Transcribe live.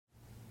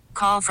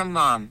Call from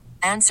mom.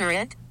 Answer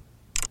it.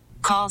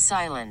 Call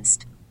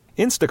silenced.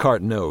 Instacart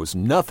knows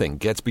nothing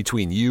gets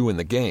between you and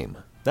the game.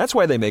 That's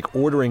why they make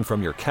ordering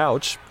from your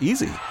couch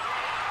easy.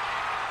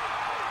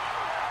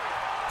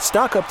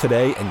 Stock up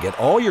today and get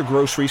all your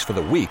groceries for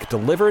the week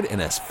delivered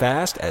in as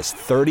fast as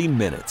 30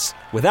 minutes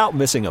without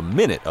missing a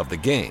minute of the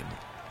game.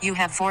 You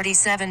have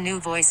 47 new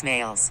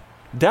voicemails.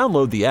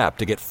 Download the app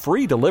to get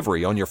free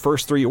delivery on your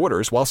first 3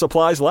 orders while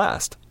supplies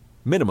last.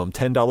 Minimum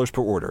 $10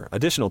 per order.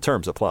 Additional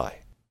terms apply.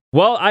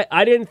 Well,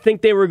 I didn't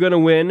think they were going to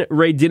win.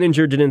 Ray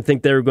Dininger didn't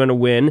think they were going to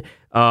win.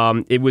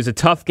 It was a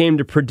tough game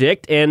to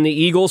predict, and the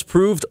Eagles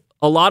proved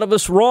a lot of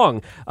us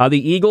wrong.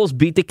 The Eagles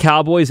beat the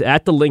Cowboys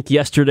at the Link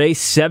yesterday,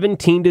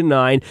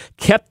 17-9,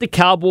 kept the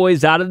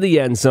Cowboys out of the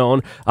end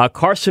zone.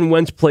 Carson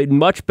Wentz played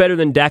much better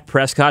than Dak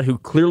Prescott, who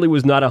clearly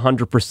was not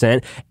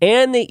 100%.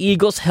 And the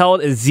Eagles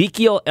held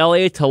Ezekiel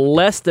Elliott to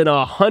less than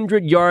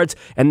 100 yards,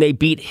 and they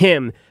beat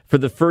him for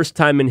the first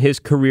time in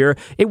his career.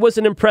 It was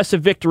an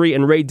impressive victory,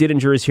 and Ray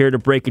Dininger is here to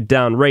break it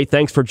down. Ray,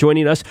 thanks for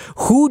joining us.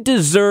 Who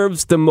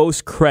deserves the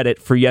most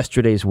credit for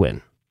yesterday's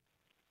win?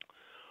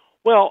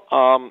 Well,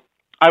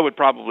 I would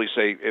probably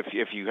say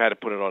if you had to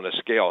put it on a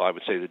scale, I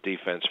would say the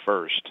defense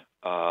first.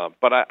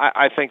 But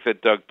I think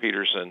that Doug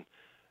Peterson,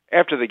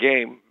 after the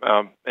game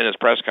in his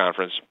press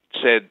conference,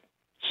 said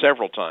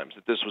several times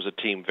that this was a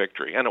team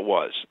victory, and it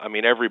was. I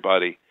mean,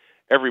 everybody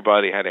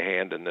had a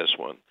hand in this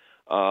one.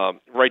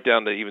 Right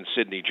down to even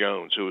Sidney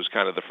Jones, who was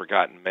kind of the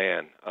forgotten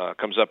man,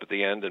 comes up at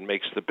the end and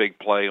makes the big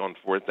play on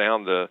fourth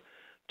down to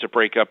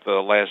break up the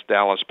last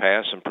Dallas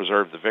pass and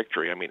preserve the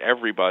victory. I mean,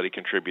 everybody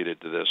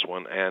contributed to this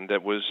one, and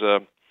it was,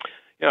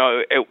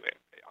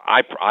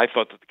 I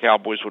thought that the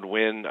Cowboys would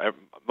win.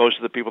 Most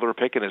of the people that were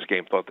picking this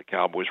game thought the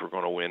Cowboys were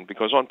going to win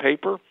because on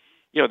paper,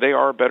 they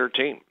are a better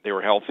team. They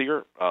were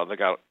healthier. They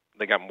got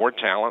more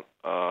talent,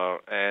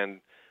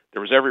 and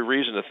there was every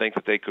reason to think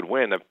that they could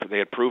win. They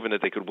had proven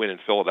that they could win in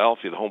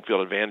Philadelphia. The home field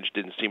advantage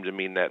didn't seem to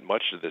mean that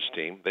much to this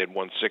team. They had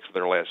won 6 of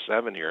their last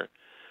 7 here.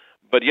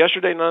 But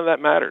yesterday, none of that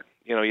mattered.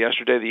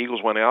 Yesterday the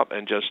Eagles went out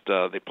and just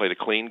they played a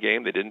clean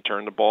game. They didn't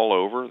turn the ball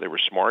over. They were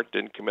smart,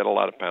 didn't commit a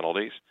lot of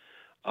penalties.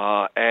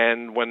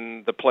 And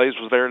when the plays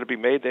was there to be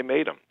made, they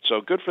made them. So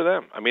good for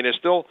them. I mean, they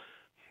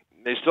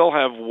still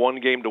have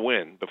one game to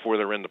win before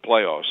they're in the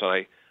playoffs.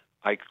 And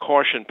I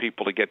caution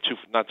people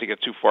not to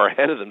get too far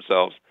ahead of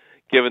themselves.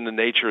 Given the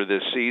nature of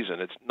this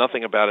season,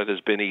 nothing about it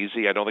has been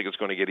easy. I don't think it's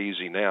going to get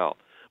easy now.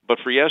 But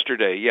for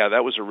yesterday,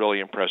 that was a really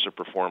impressive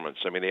performance.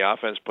 I mean, the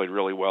offense played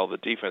really well. The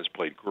defense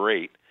played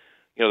great.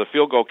 The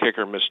field goal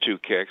kicker missed 2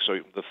 kicks, so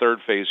the third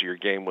phase of your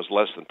game was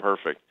less than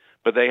perfect.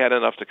 But they had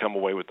enough to come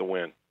away with the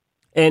win.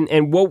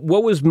 And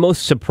what was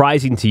most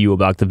surprising to you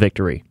about the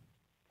victory?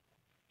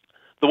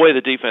 The way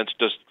the defense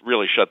just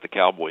really shut the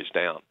Cowboys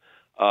down.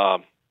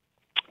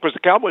 Because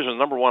the Cowboys are the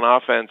number 1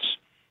 offense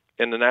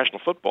in the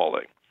National Football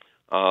League.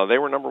 They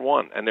were number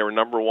 1, and they were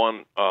number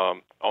 1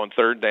 on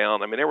third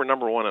down. I mean, they were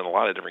number 1 in a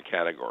lot of different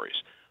categories.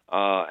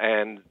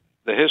 And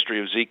the history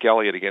of Zeke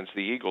Elliott against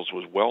the Eagles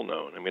was well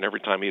known. I mean,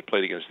 every time he had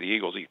played against the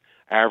Eagles, he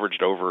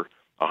averaged over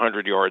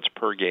 100 yards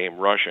per game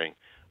rushing,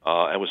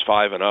 and was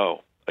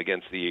 5-0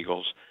 against the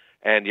Eagles.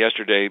 And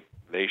yesterday,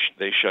 they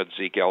shut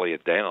Zeke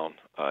Elliott down.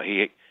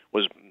 He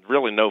was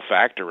really no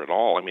factor at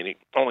all. I mean, he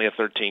only had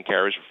 13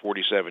 carries for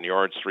 47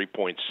 yards,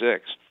 3.6,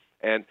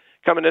 and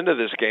coming into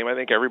this game, I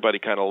think everybody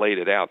kind of laid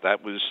it out.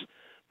 That was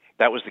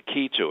the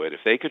key to it. If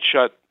they could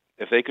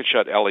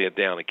shut Elliott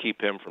down and keep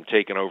him from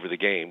taking over the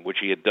game, which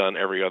he had done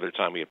every other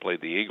time he had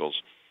played the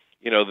Eagles,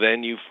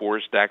 then you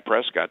forced Dak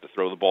Prescott to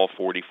throw the ball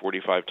 40,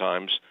 45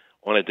 times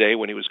on a day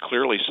when he was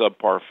clearly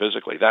subpar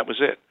physically. That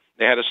was it.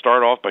 They had to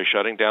start off by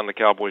shutting down the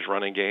Cowboys'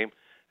 running game,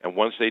 and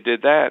once they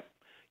did that,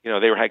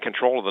 they had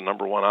control of the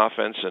number 1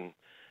 offense, and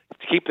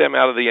to keep them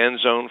out of the end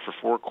zone for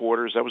 4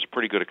 quarters, that was a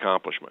pretty good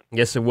accomplishment.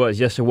 Yes, it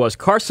was.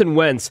 Carson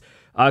Wentz,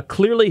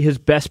 clearly his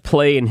best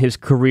play in his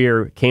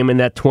career came in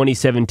that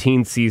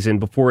 2017 season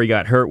before he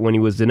got hurt when he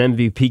was an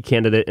MVP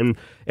candidate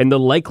and the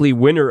likely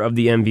winner of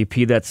the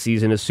MVP that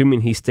season,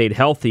 assuming he stayed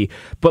healthy.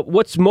 But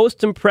what's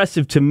most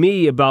impressive to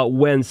me about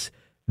Wentz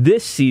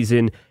this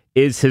season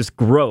is his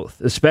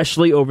growth,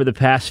 especially over the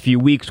past few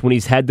weeks when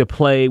he's had to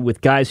play with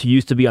guys who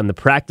used to be on the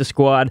practice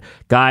squad,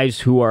 guys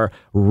who are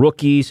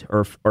rookies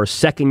or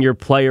second-year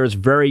players,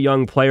 very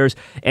young players,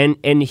 and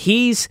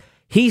he's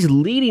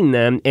leading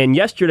them. And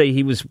yesterday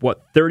he was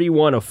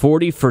 31 of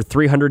 40 for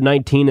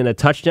 319 and a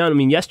touchdown. I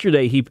mean,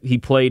 yesterday he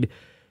played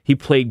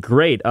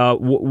great.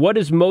 What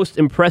is most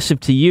impressive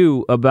to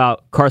you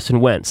about Carson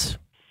Wentz?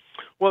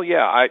 Well,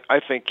 I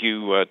think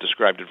you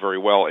described it very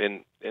well.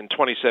 In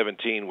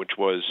 2017, which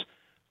was,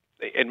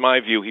 in my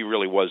view, he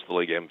really was the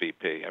league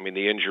MVP. I mean,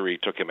 the injury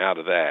took him out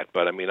of that,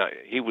 but I mean,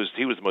 he was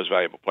the most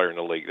valuable player in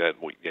the league that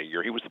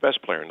year. He was the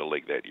best player in the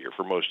league that year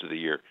for most of the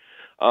year.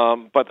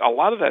 But a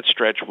lot of that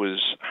stretch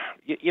was,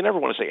 you never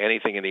want to say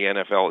anything in the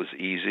NFL is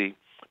easy,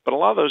 but a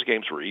lot of those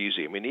games were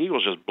easy. I mean, the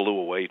Eagles just blew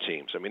away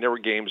teams. I mean, there were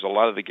games, a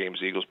lot of the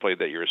games the Eagles played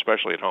that year,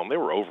 especially at home, they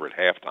were over at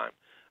halftime.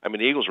 I mean,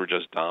 the Eagles were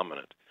just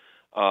dominant.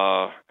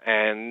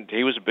 And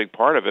he was a big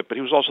part of it, but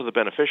he was also the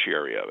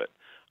beneficiary of it.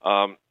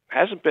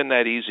 hasn't been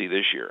that easy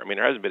this year. I mean,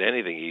 there hasn't been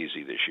anything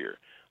easy this year.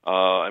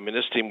 I mean,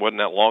 this team wasn't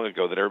that long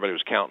ago that everybody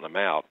was counting them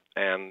out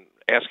and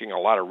asking a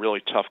lot of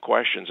really tough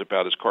questions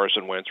about, is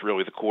Carson Wentz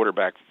really the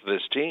quarterback for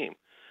this team?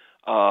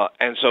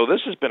 And so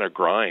this has been a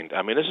grind.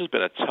 I mean, this has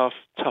been a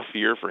tough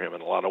year for him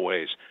in a lot of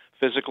ways,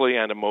 physically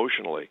and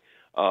emotionally.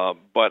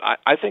 But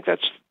I think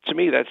to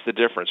me, that's the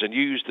difference. And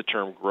you used the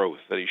term growth,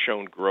 that he's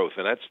shown growth,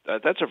 and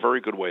that's a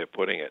very good way of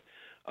putting it.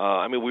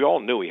 I mean, we all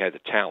knew he had the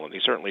talent. He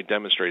certainly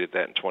demonstrated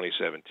that in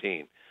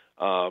 2017.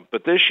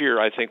 But this year,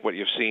 I think what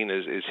you've seen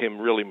is him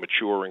really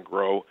mature and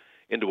grow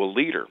into a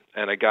leader,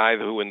 and a guy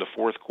who in the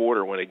fourth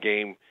quarter, when a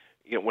game's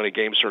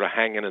sort of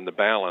hanging in the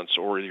balance,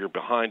 or you're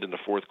behind in the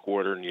fourth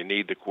quarter and you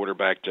need the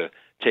quarterback to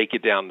take you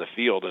down the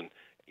field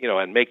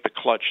and make the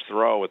clutch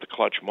throw at the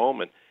clutch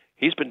moment,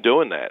 he's been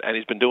doing that, and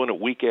he's been doing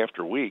it week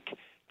after week.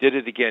 Did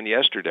it again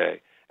yesterday,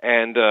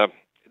 and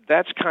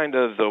that's kind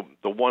of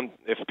the one.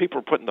 If people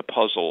are putting the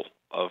puzzle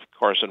of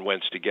Carson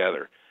Wentz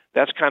together,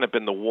 that's kind of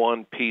been the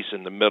one piece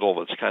in the middle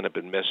that's kind of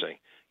been missing.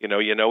 You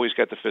know he's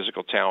got the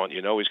physical talent.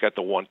 You know he's got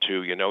the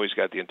 1-2. You know he's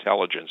got the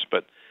intelligence.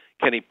 But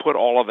can he put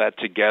all of that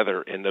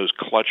together in those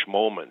clutch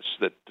moments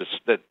that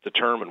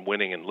determine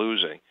winning and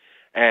losing?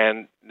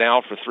 And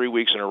now for 3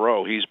 weeks in a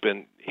row, he's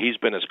been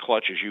as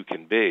clutch as you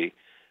can be.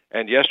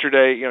 And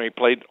yesterday, he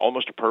played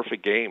almost a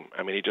perfect game.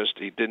 I mean,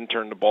 he didn't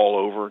turn the ball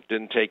over,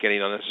 didn't take any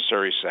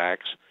unnecessary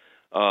sacks.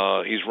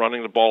 He's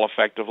running the ball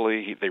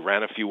effectively. They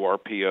ran a few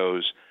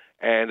RPOs.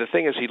 And the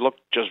thing is, he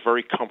looked just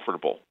very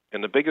comfortable in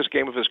the biggest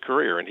game of his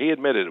career. And he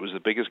admitted it was the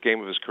biggest game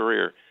of his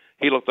career.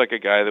 He looked like a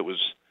guy that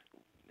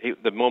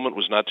the moment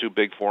was not too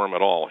big for him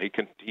at all.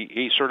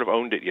 He sort of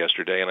owned it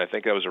yesterday, and I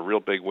think that was a real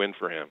big win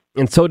for him.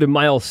 And so did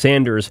Miles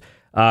Sanders,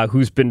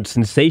 who's been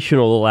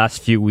sensational the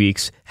last few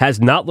weeks,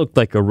 has not looked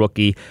like a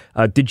rookie.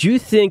 Did you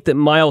think that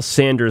Miles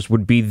Sanders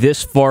would be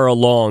this far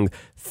along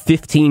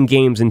 15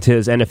 games into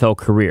his NFL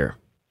career?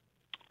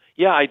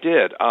 Yeah, I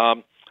did.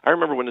 I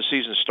remember when the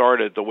season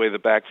started, the way the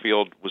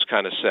backfield was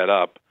kind of set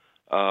up.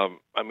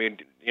 I mean,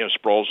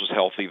 Sproles was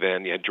healthy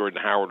then. You had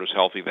Jordan Howard was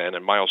healthy then,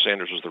 and Miles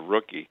Sanders was the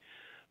rookie.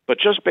 But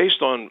just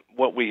based on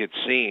what we had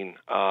seen,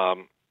 at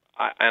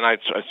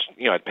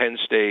Penn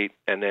State,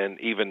 and then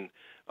even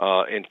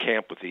in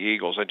camp with the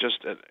Eagles,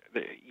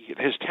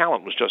 his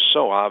talent was just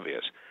so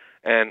obvious.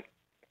 And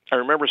I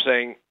remember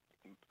saying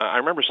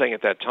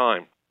at that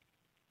time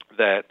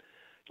that,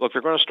 look,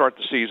 they're going to start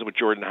the season with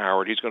Jordan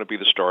Howard. He's going to be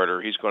the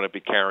starter. He's going to be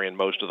carrying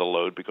most of the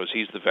load because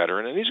he's the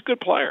veteran, and he's a good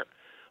player.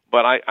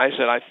 But I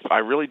said I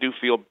really do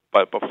feel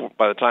by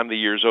the time the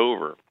year's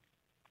over,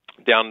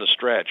 down the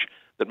stretch,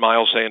 that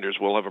Miles Sanders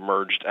will have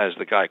emerged as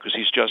the guy because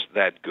he's just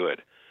that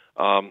good.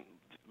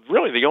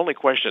 Really, the only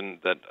question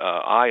that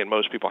I and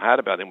most people had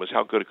about him was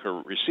how good a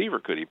receiver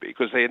could he be,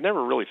 because they had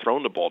never really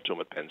thrown the ball to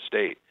him at Penn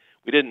State.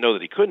 We didn't know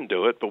that he couldn't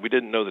do it, but we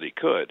didn't know that he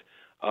could.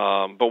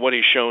 But what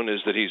he's shown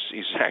is that he's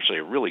actually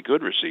a really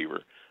good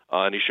receiver,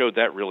 and he showed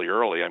that really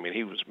early. I mean,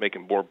 he was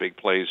making more big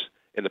plays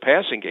in the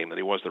passing game than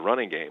he was the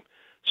running game.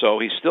 So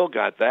he's still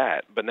got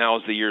that, but now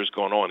as the year's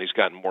gone on, he's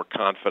gotten more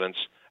confidence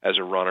as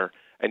a runner,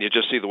 and you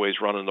just see the way he's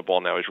running the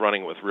ball now. He's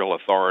running with real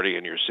authority,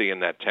 and you're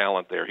seeing that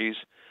talent there. He's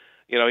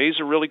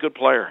a really good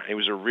player. He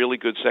was a really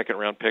good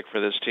second-round pick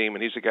for this team,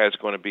 and he's a guy that's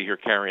going to be here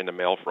carrying the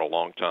mail for a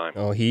long time.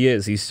 Oh, he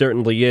is. He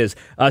certainly is.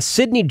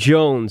 Sidney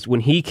Jones, when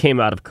he came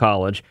out of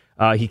college,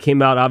 he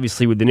came out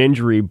obviously with an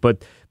injury,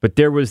 but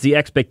there was the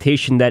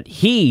expectation that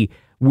he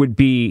would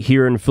be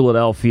here in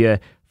Philadelphia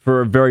for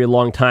a very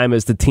long time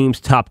as the team's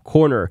top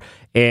corner.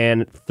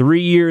 And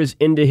 3 years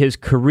into his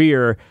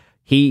career,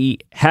 he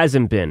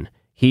hasn't been.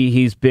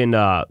 He's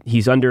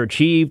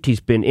underachieved. He's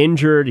been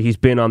injured. He's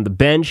been on the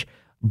bench.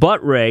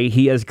 But, Ray,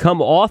 he has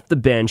come off the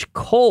bench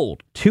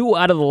cold 2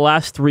 out of the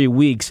last 3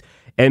 weeks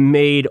and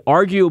made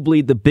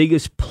arguably the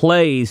biggest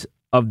plays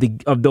of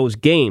those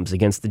games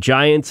against the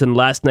Giants and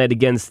last night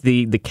against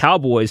the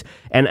Cowboys.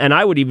 And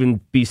I would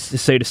even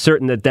say to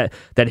certain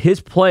that his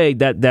play,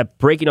 that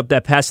breaking up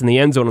that pass in the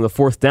end zone on the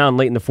fourth down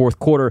late in the fourth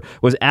quarter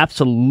was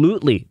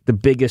absolutely the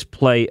biggest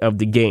play of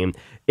the game.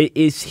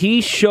 Is he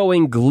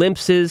showing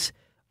glimpses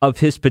of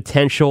his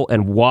potential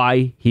and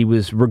why he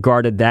was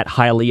regarded that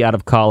highly out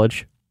of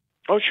college?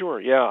 Oh,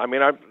 sure, yeah. I mean,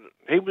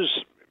 he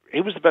was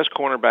the best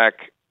cornerback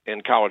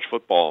in college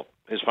football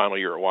his final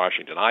year at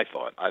Washington. I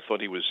thought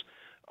he was.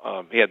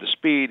 He had the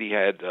speed. He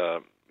had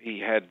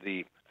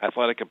the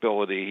athletic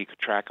ability. He could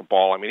track a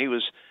ball. I mean,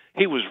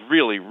 he was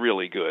really,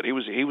 really good. He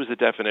was the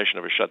definition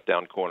of a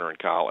shutdown corner in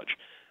college.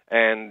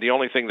 And the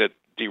only thing that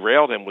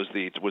derailed him was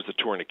the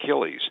torn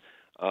Achilles.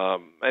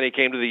 And he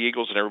came to the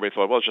Eagles, and everybody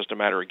thought, well, it's just a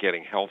matter of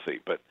getting healthy.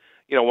 But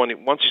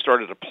once he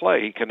started to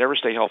play, he could never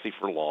stay healthy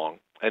for long.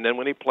 And then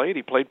when he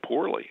played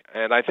poorly.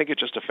 And I think it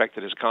just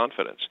affected his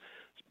confidence.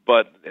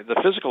 But the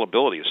physical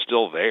ability is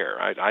still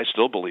there. I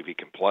still believe he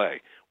can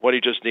play. What he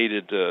just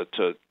needed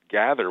to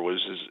gather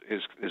was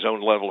his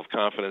own level of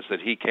confidence that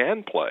he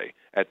can play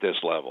at this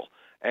level.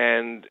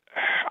 And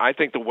I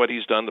think that what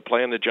he's done, the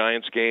play in the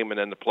Giants game and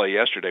then the play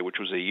yesterday, which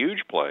was a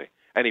huge play,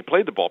 and he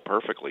played the ball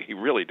perfectly. He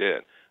really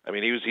did. I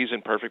mean, he's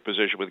in perfect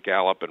position with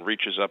Gallup and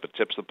reaches up and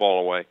tips the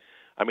ball away.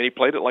 I mean, he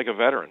played it like a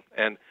veteran.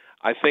 And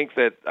I think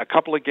that a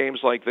couple of games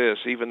like this,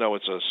 even though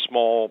it's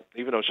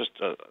just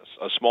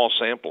a small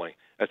sampling,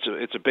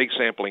 it's a big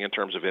sampling in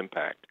terms of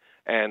impact.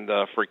 And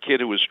for a kid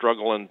who was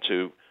struggling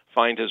to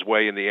find his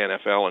way in the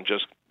NFL and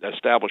just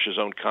establish his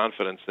own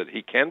confidence that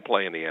he can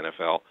play in the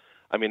NFL,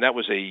 I mean, that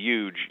was a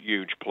huge,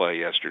 huge play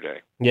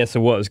yesterday. Yes, it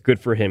was. Good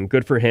for him.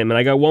 Good for him. And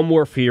I got one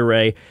more for you,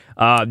 Ray.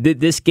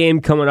 This game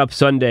coming up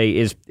Sunday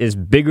is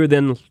bigger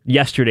than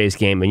yesterday's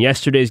game, and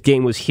yesterday's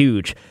game was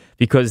huge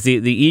because the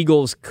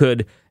Eagles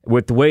could,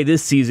 with the way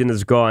this season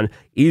has gone,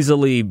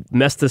 easily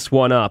mess this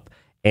one up.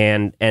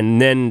 And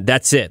then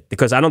that's it,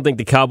 because I don't think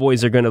the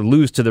Cowboys are going to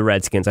lose to the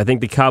Redskins. I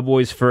think the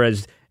Cowboys, for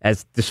as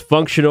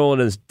dysfunctional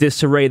and as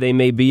disarray they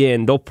may be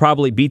in, they'll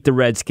probably beat the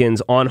Redskins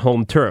on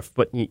home turf,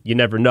 but you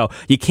never know.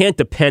 You can't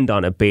depend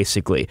on it,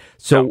 basically.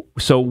 So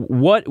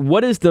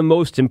what is the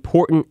most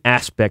important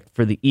aspect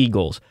for the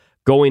Eagles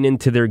going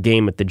into their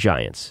game at the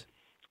Giants?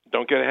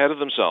 Don't get ahead of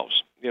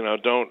themselves.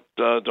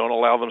 Don't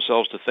allow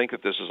themselves to think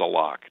that this is a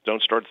lock.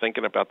 Don't start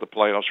thinking about the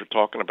playoffs or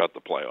talking about the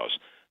playoffs.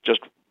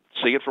 Just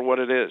see it for what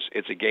it is.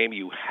 It's a game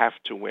you have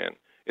to win.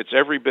 It's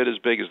every bit as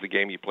big as the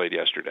game you played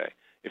yesterday.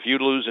 If you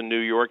lose in New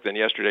York, then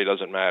yesterday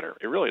doesn't matter.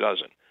 It really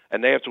doesn't.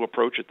 And they have to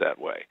approach it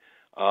that way.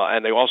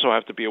 And they also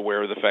have to be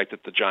aware of the fact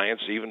that the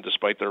Giants, even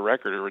despite their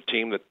record, are a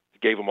team that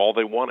gave them all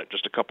they wanted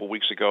just a couple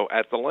weeks ago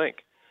at the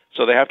Link.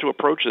 So they have to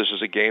approach this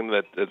as a game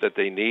that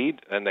they need,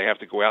 and they have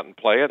to go out and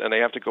play it, and they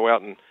have to go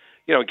out and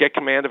get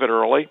command of it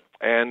early.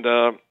 And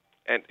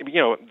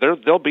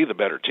they'll be the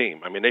better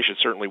team. I mean, they should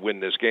certainly win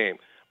this game,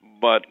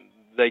 but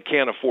they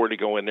can't afford to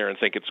go in there and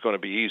think it's going to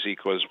be easy,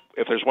 because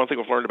if there's one thing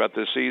we've learned about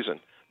this season,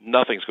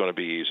 nothing's going to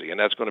be easy, and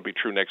that's going to be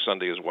true next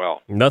Sunday as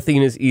well.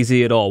 Nothing is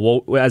easy at all.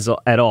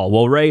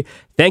 Well, Ray,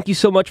 thank you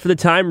so much for the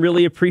time.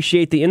 Really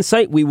appreciate the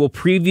insight. We will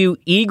preview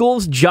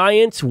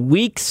Eagles-Giants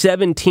Week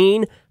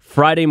 17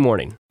 Friday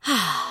morning.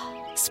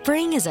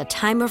 Spring is a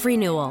time of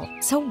renewal,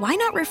 so why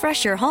not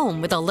refresh your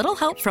home with a little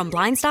help from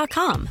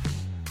Blinds.com?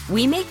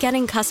 We make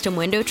getting custom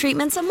window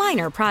treatments a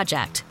minor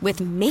project with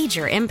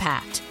major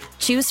impact.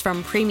 Choose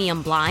from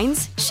premium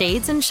blinds,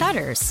 shades, and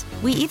shutters.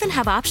 We even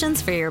have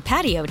options for your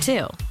patio,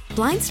 too.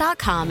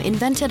 Blinds.com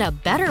invented a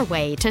better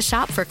way to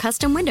shop for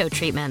custom window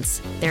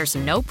treatments. There's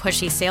no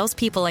pushy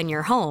salespeople in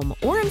your home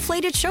or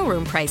inflated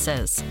showroom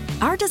prices.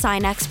 Our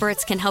design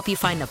experts can help you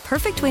find the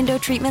perfect window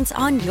treatments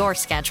on your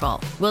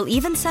schedule. We'll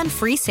even send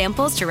free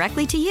samples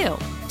directly to you.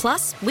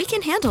 Plus, we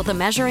can handle the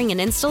measuring and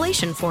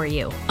installation for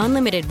you.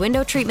 Unlimited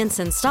window treatments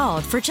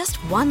installed for just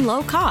one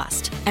low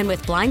cost. And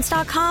with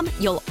Blinds.com,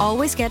 you'll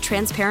always get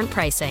transparent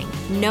pricing.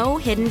 No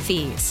hidden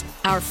fees.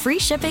 Our free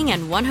shipping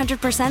and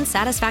 100%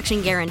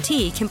 satisfaction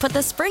guarantee can put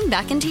the spring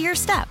back into your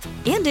step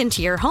and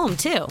into your home,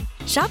 too.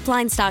 Shop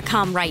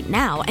Blinds.com right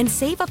now and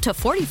save up to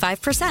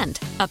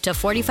 45%. Up to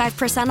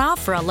 45%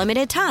 off for a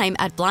limited time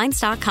at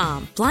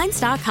Blinds.com.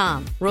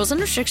 Blinds.com. Rules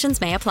and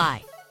restrictions may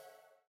apply.